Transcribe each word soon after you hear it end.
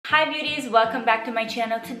Hi beauties, welcome back to my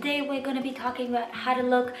channel. Today we're going to be talking about how to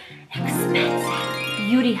look expensive.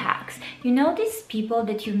 Beauty hacks. You know these people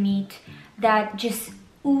that you meet that just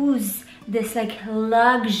ooze this like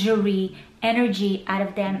luxury energy out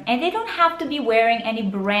of them, and they don't have to be wearing any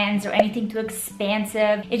brands or anything too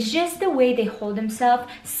expensive. It's just the way they hold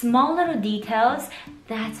themselves, small little details.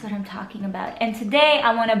 That's what I'm talking about. And today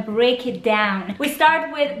I want to break it down. We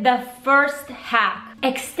start with the first hack.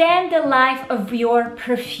 Extend the life of your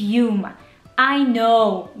perfume. I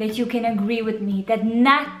know that you can agree with me that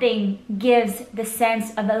nothing gives the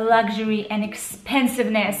sense of luxury and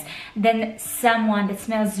expensiveness than someone that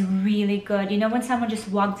smells really good. You know, when someone just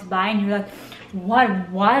walks by and you're like, what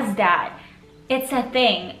was that? It's a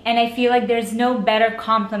thing. And I feel like there's no better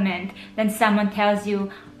compliment than someone tells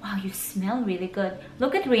you, wow, you smell really good.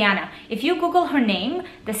 Look at Rihanna. If you Google her name,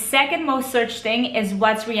 the second most searched thing is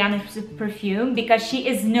what's Rihanna's perfume, because she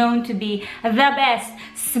is known to be the best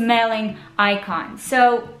smelling icon.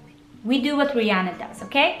 So we do what Rihanna does,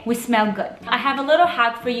 okay? We smell good. I have a little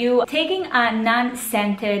hack for you, taking a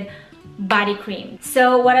non-scented body cream.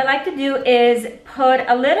 So what I like to do is put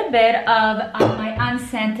a little bit of my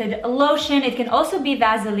unscented lotion. It can also be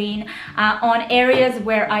Vaseline on areas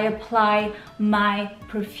where I apply my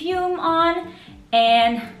perfume on,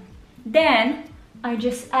 and then I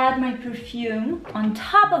just add my perfume on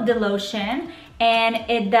top of the lotion, and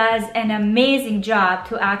it does an amazing job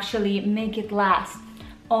to actually make it last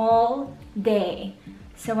all day.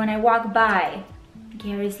 So when I walk by,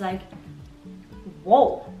 Gary's like,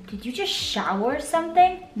 whoa, did you just shower or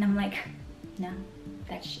something? And I'm like, no,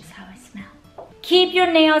 that's just how I smell. Keep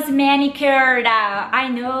your nails manicured. I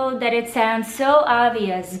know that it sounds so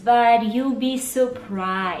obvious, but you'll be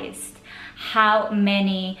surprised how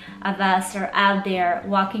many of us are out there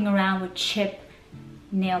walking around with cheap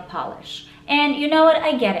nail polish. And you know what?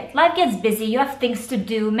 I get it. Life gets busy. You have things to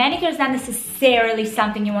do. Manicure is not necessarily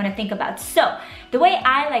something you want to think about. So the way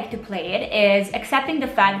I like to play it is accepting the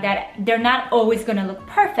fact that they're not always going to look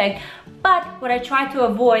perfect. But what I try to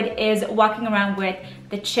avoid is walking around with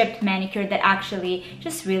the chipped manicure that actually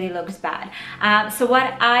just really looks bad. So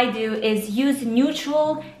what I do is use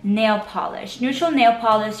neutral nail polish. Neutral nail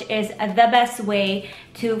polish is the best way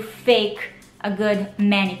to fake a good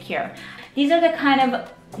manicure. These are the kind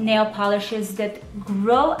of nail polishes that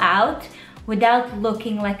grow out without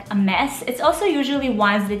looking like a mess. It's also usually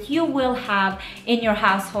ones that you will have in your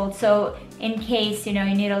household, so in case you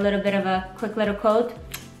need a little bit of a quick little coat,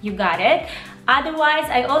 you got it. Otherwise,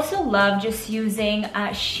 I also love just using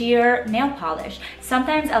sheer nail polish.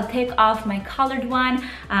 Sometimes I'll take off my colored one.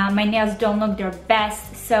 My nails don't look their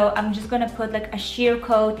best, so I'm just gonna put like a sheer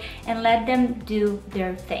coat and let them do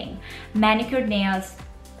their thing. Manicured nails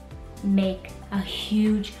make a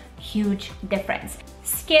huge difference.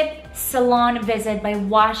 Skip salon visit by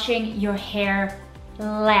washing your hair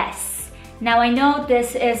less. Now I know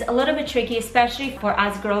this is a little bit tricky, especially for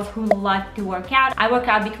us girls who love to work out. I work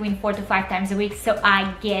out between 4 to 5 times a week, so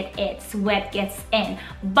I get it. Sweat gets in.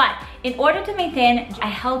 But in order to maintain a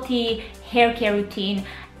healthy hair care routine,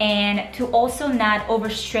 and to also not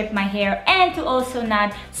overstrip my hair, and to also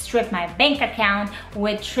not strip my bank account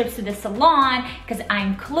with trips to the salon, because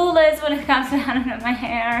I'm clueless when it comes to my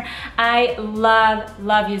hair, I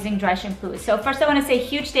love using dry shampoo. So first I want to say a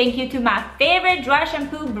huge thank you to my favorite dry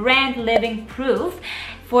shampoo brand, Living Proof,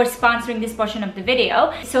 for sponsoring this portion of the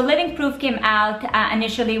video. So Living Proof came out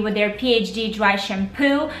initially with their PhD dry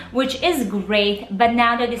shampoo, which is great, but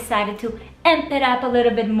now they decided to amp it up a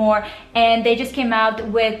little bit more, and they just came out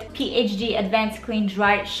with PhD Advanced Clean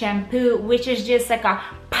Dry Shampoo, which is just like a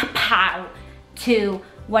pow to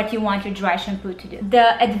what you want your dry shampoo to do.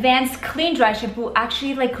 The Advanced Clean Dry Shampoo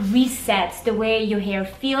actually like resets the way your hair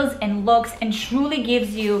feels and looks, and truly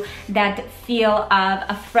gives you that feel of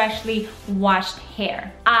a freshly washed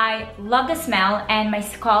hair. I love the smell, and my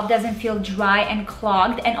scalp doesn't feel dry and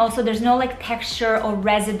clogged, and also there's no like texture or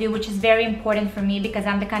residue, which is very important for me because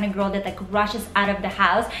I'm the kind of girl that like rushes out of the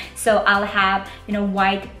house. So I'll have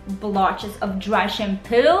white blotches of dry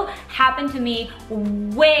shampoo happen to me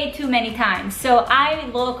way too many times. So I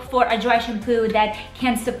look for a dry shampoo that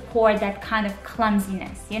can support that kind of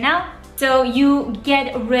clumsiness, So you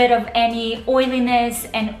get rid of any oiliness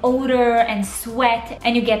and odor and sweat,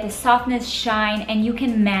 and you get the softness, shine, and you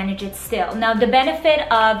can manage it still. Now the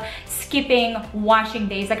benefit of skipping washing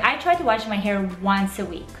days, like I try to wash my hair once a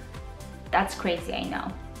week. That's crazy, I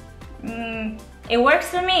know. It works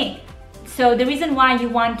for me. So the reason why you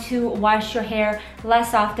want to wash your hair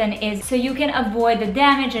less often is so you can avoid the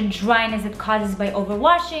damage and dryness it causes by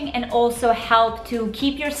overwashing, and also help to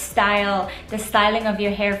keep your style, the styling of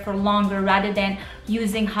your hair for longer, rather than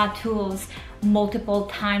using hot tools multiple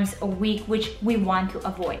times a week, which we want to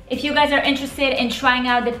avoid. If you guys are interested in trying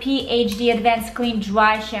out the PhD Advanced Clean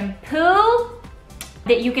Dry Shampoo,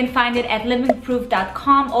 that you can find it at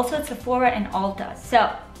livingproof.com, also at Sephora and Ulta.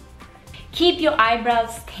 So keep your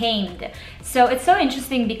eyebrows tamed. So it's so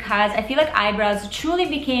interesting because I feel like eyebrows truly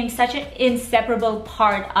became such an inseparable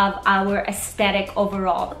part of our aesthetic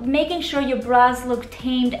overall. Making sure your brows look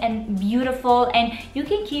tamed and beautiful, and you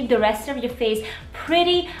can keep the rest of your face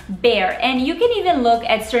pretty bare. And you can even look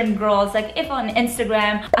at certain girls, like if on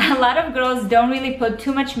Instagram, a lot of girls don't really put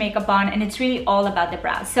too much makeup on, and it's really all about the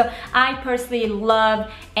brows. So I personally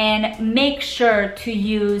love and make sure to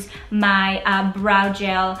use my brow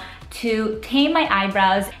gel to tame my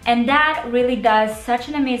eyebrows, and that really does such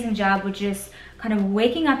an amazing job with just kind of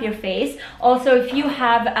waking up your face. Also, if you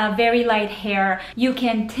have a very light hair, you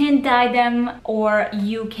can tint dye them, or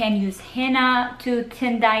you can use henna to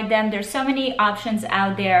tint dye them. There's so many options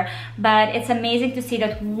out there, but it's amazing to see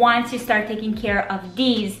that once you start taking care of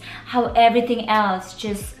these, how everything else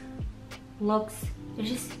just looks, it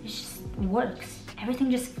just works. Everything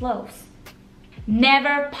just flows.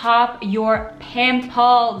 Never pop your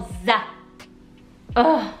pimples.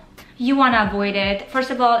 Ugh. You want to avoid it. First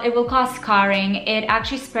of all, it will cause scarring. It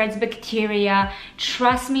actually spreads bacteria.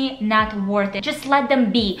 Trust me, not worth it. Just let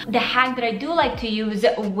them be. The hack that I do like to use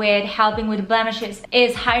with helping with blemishes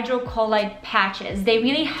is hydrocolloid patches. They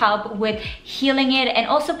really help with healing it and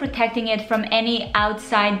also protecting it from any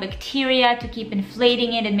outside bacteria to keep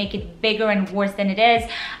inflating it and make it bigger and worse than it is.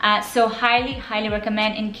 So highly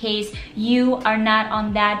recommend in case you are not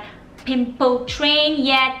on that pimple train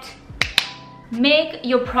yet. Make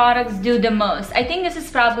your products do the most. I think this is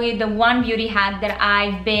probably the one beauty hack that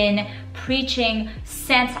I've been preaching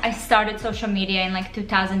since I started social media in like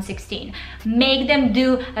 2016. Make them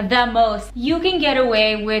do the most. You can get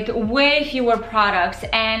away with way fewer products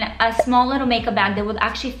and a small little makeup bag that will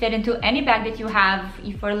actually fit into any bag that you have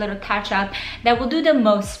for a little touch up that will do the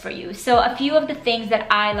most for you. So a few of the things that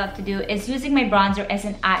I love to do is using my bronzer as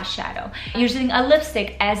an eyeshadow, using a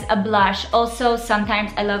lipstick as a blush. Also,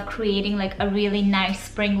 sometimes I love creating like a really nice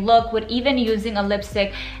spring look with even using a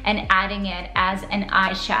lipstick and adding it as an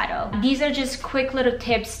eyeshadow. These are just quick little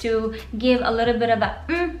tips to give a little bit of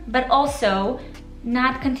a but also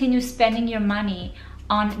not continue spending your money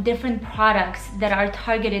on different products that are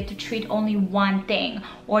targeted to treat only one thing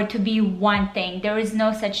or to be one thing. There is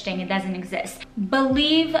no such thing, it doesn't exist.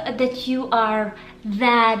 Believe that you are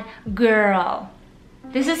that girl.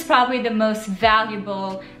 This is probably the most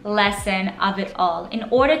valuable lesson of it all. In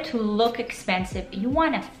order to look expensive, you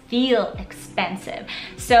want to feel expensive.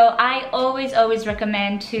 So I always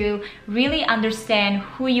recommend to really understand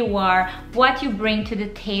who you are, what you bring to the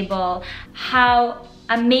table, how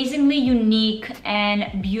amazingly unique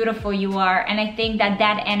and beautiful you are. And I think that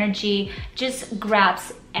that energy just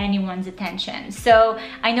grabs anyone's attention. So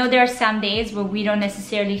I know there are some days where we don't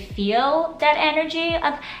necessarily feel that energy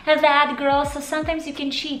of that girl, so sometimes you can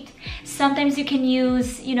cheat. Sometimes you can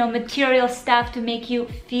use, you know, material stuff to make you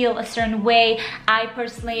feel a certain way. I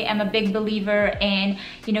personally am a big believer in,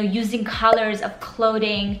 you know, using colors of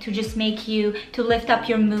clothing to just make you, to lift up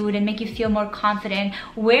your mood and make you feel more confident.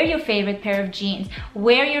 Wear your favorite pair of jeans,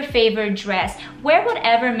 wear your favorite dress, wear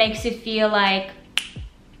whatever makes you feel like,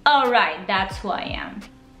 all right, that's who I am.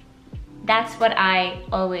 That's what I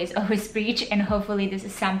always preach, and hopefully this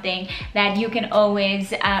is something that you can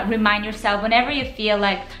always remind yourself whenever you feel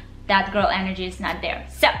like that girl energy is not there.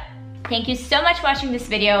 So thank you so much for watching this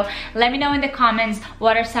video. Let me know in the comments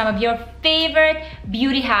what are some of your favorite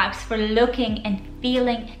beauty hacks for looking and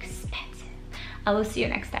feeling expensive. I will see you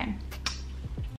next time.